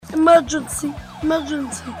Emergency,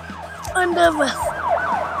 under arrest.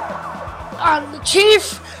 I'm the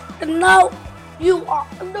chief, and now you are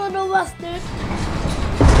under arrest, dude.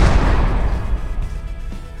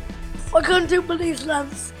 Welcome to Police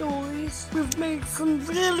Land Stories. We've made some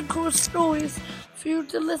really cool stories for you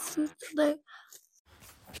to listen to today.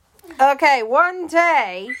 Okay, one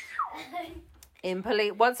day in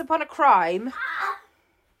Once Upon a Crime,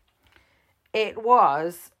 it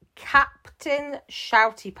was Captain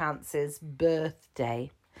Shoutypants'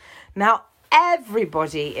 birthday. Now,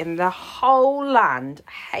 everybody in the whole land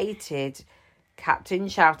hated Captain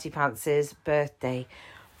Shoutypants' birthday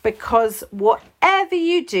because whatever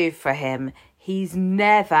you do for him, he's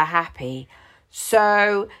never happy.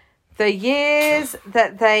 So the years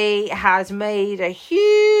that they had made a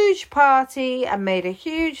huge party and made a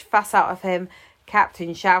huge fuss out of him, Captain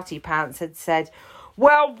Shoutypants had said,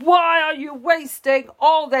 "Well, why are you wasting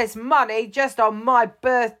all this money just on my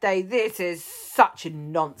birthday? This is such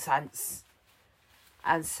nonsense."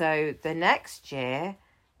 And so the next year,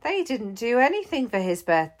 they didn't do anything for his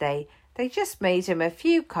birthday. They just made him a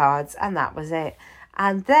few cards and that was it.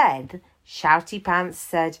 And then Shoutypants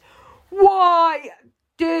said, "Why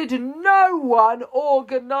did no one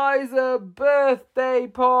organise a birthday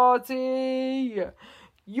party?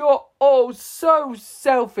 You're all so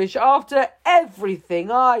selfish after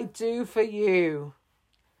everything I do for you."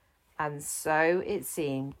 And so it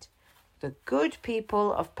seemed the good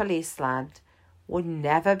people of Policeland would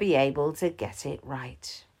never be able to get it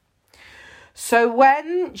right. So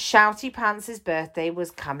when Shoutypants' birthday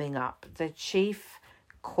was coming up, the chief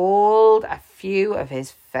called a few of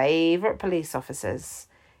his favourite police officers.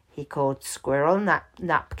 He called Squirrel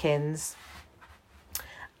Napkins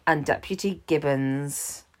and Deputy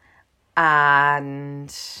Gibbons and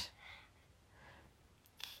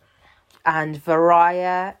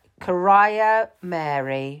Kariah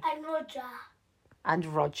Mary. And Roger. And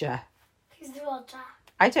Roger. Who's Roger?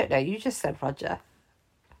 I don't know, you just said Roger.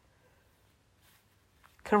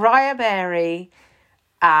 Kariah Mary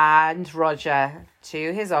and Roger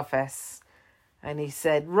to his office. And he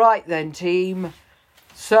said, "Right then, team.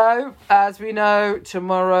 So, as we know,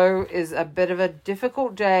 tomorrow is a bit of a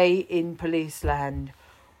difficult day in Policeland.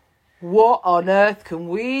 What on earth can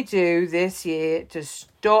we do this year to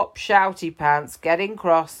stop Shoutypants getting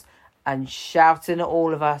cross and shouting at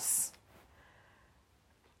all of us?"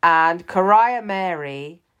 And Kariah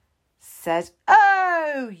Mary said,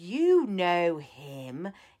 "Oh, you know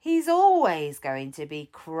him. He's always going to be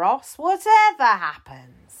cross, whatever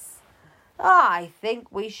happens. I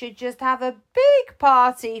think we should just have a big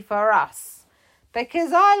party for us,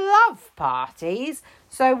 because I love parties.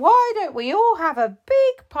 So why don't we all have a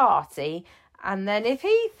big party? And then if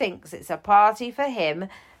he thinks it's a party for him,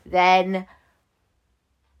 then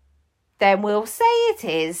we'll say it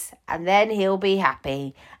is, and then he'll be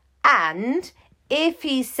happy. And if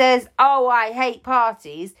he says, 'Oh, I hate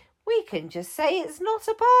parties,' we can just say it's not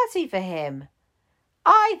a party for him.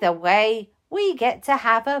 Either way, we get to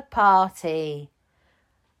have a party."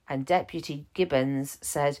 And Deputy Gibbons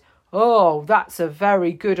said, "Oh, that's a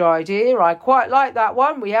very good idea. I quite like that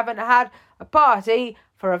one. We haven't had a party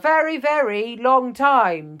for a very, very long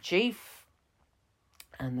time, Chief."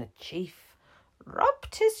 And the chief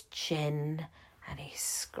rubbed his chin and he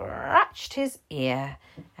scratched his ear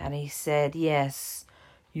and he said, "Yes,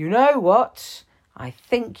 you know what? I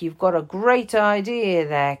think you've got a great idea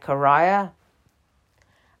there, Kariah."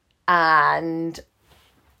 And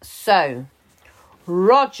so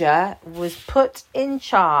Roger was put in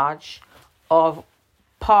charge of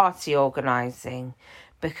party organising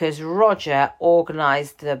because Roger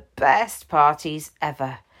organised the best parties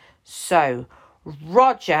ever. So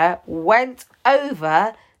Roger went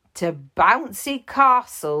over to Bouncy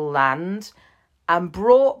Castle Land and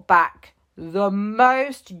brought back the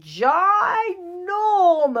most ginormous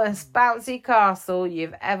bouncy castle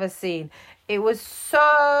you've ever seen. It was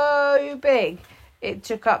so big, it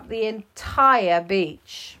took up the entire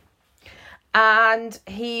beach. And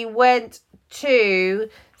he went to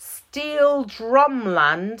Steel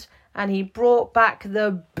Drumland and he brought back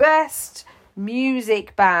the best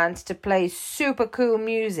music band to play super cool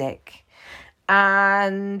music.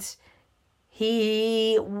 And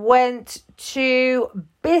he went to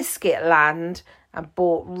Biscuitland and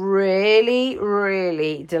bought really,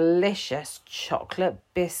 really delicious chocolate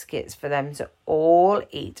biscuits for them to all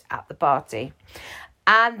eat at the party.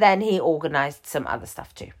 And then he organised some other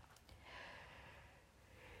stuff too.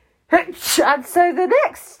 And so the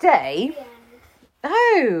next day...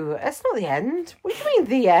 Oh, it's not the end. What do you mean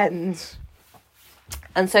the end?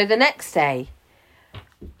 And so the next day,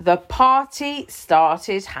 the party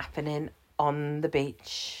started happening on the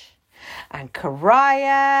beach. And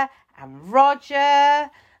Kariah and Roger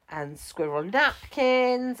and Squirrel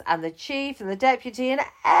Napkins and the chief and the deputy and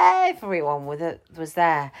everyone was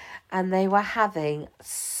there. And they were having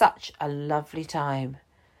such a lovely time.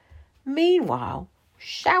 Meanwhile,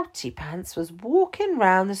 Shoutypants was walking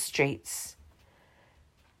round the streets,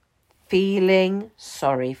 feeling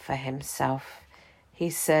sorry for himself. He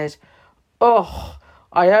said, "Oh,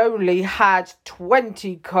 I only had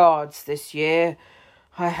 20 cards this year.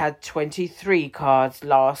 I had 23 cards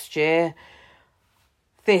last year.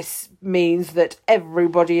 This means that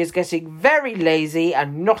everybody is getting very lazy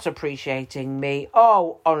and not appreciating me.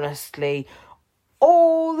 Oh, honestly,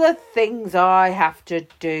 all the things I have to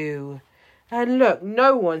do. And look,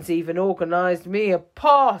 no one's even organised me a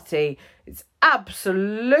party. It's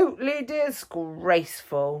absolutely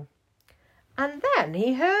disgraceful." And then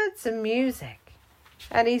he heard some music.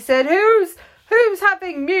 And he said, Who's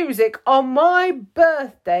having music on my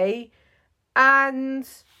birthday and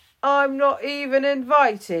I'm not even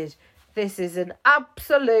invited? This is an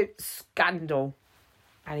absolute scandal.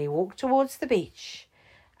 And he walked towards the beach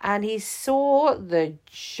and he saw the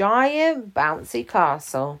giant bouncy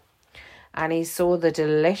castle and he saw the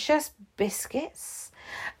delicious biscuits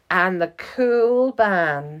and the cool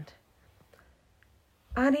band.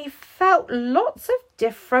 And he felt lots of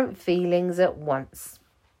different feelings at once.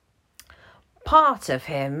 Part of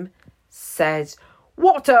him said,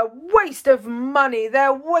 "What a waste of money.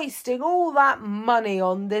 They're wasting all that money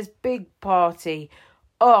on this big party.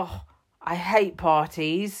 Oh, I hate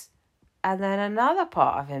parties." And then another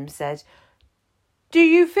part of him said, "Do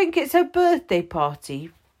you think it's a birthday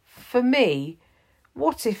party for me?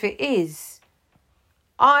 What if it is?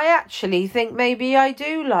 I actually think maybe I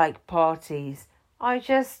do like parties. I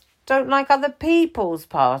just don't like other people's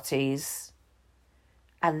parties."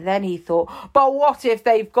 And then he thought, but what if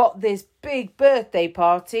they've got this big birthday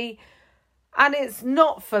party and it's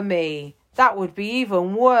not for me? That would be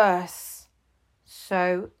even worse.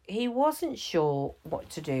 So he wasn't sure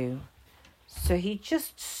what to do. So he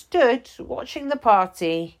just stood watching the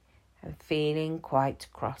party and feeling quite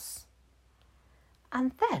cross.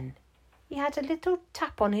 And then he had a little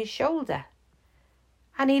tap on his shoulder.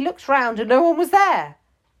 And he looked round and no one was there.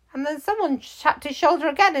 And then someone tapped his shoulder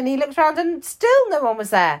again and he looked round and still no one was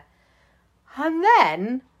there. And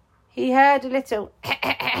then he heard a little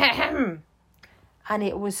and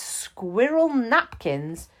it was Squirrel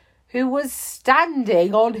Napkins who was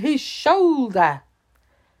standing on his shoulder.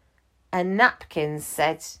 And Napkins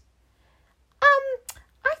said, I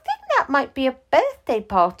think that might be a birthday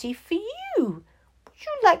party for you. Would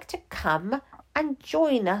you like to come and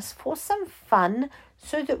join us for some fun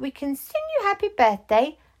so that we can sing you happy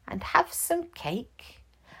birthday and have some cake?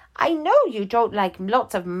 I know you don't like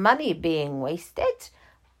lots of money being wasted,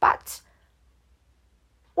 but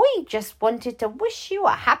we just wanted to wish you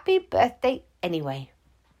a happy birthday anyway.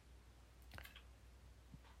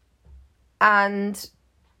 And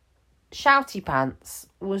Shoutypants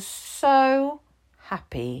was so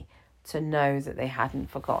happy to know that they hadn't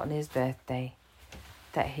forgotten his birthday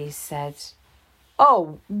that he said,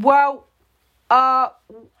 "Oh, well,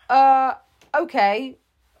 okay.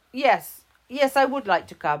 Yes, I would like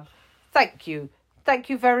to come. Thank you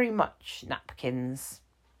very much, Napkins."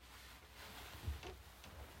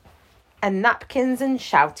 And Napkins and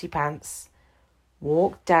Shoutypants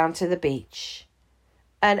walked down to the beach,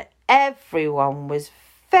 and everyone was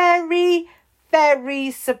very,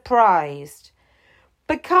 very surprised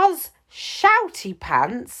because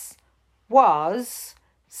Shoutypants was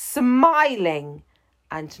smiling,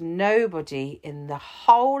 and nobody in the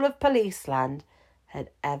whole of Policeland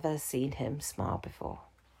had ever seen him smile before.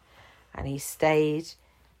 And he stayed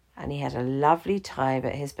and he had a lovely time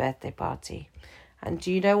at his birthday party. And do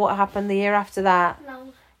you know what happened the year after that?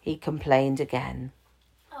 No. He complained again.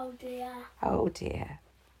 Oh dear. Oh dear.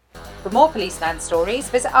 For more Policeland stories,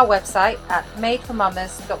 visit our website at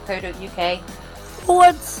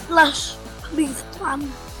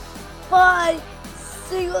madeformamas.co.uk/policeland. Bye.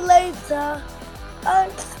 See you later.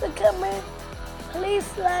 Thanks for coming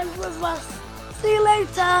Policeland with us. See you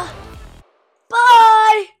later. Bye.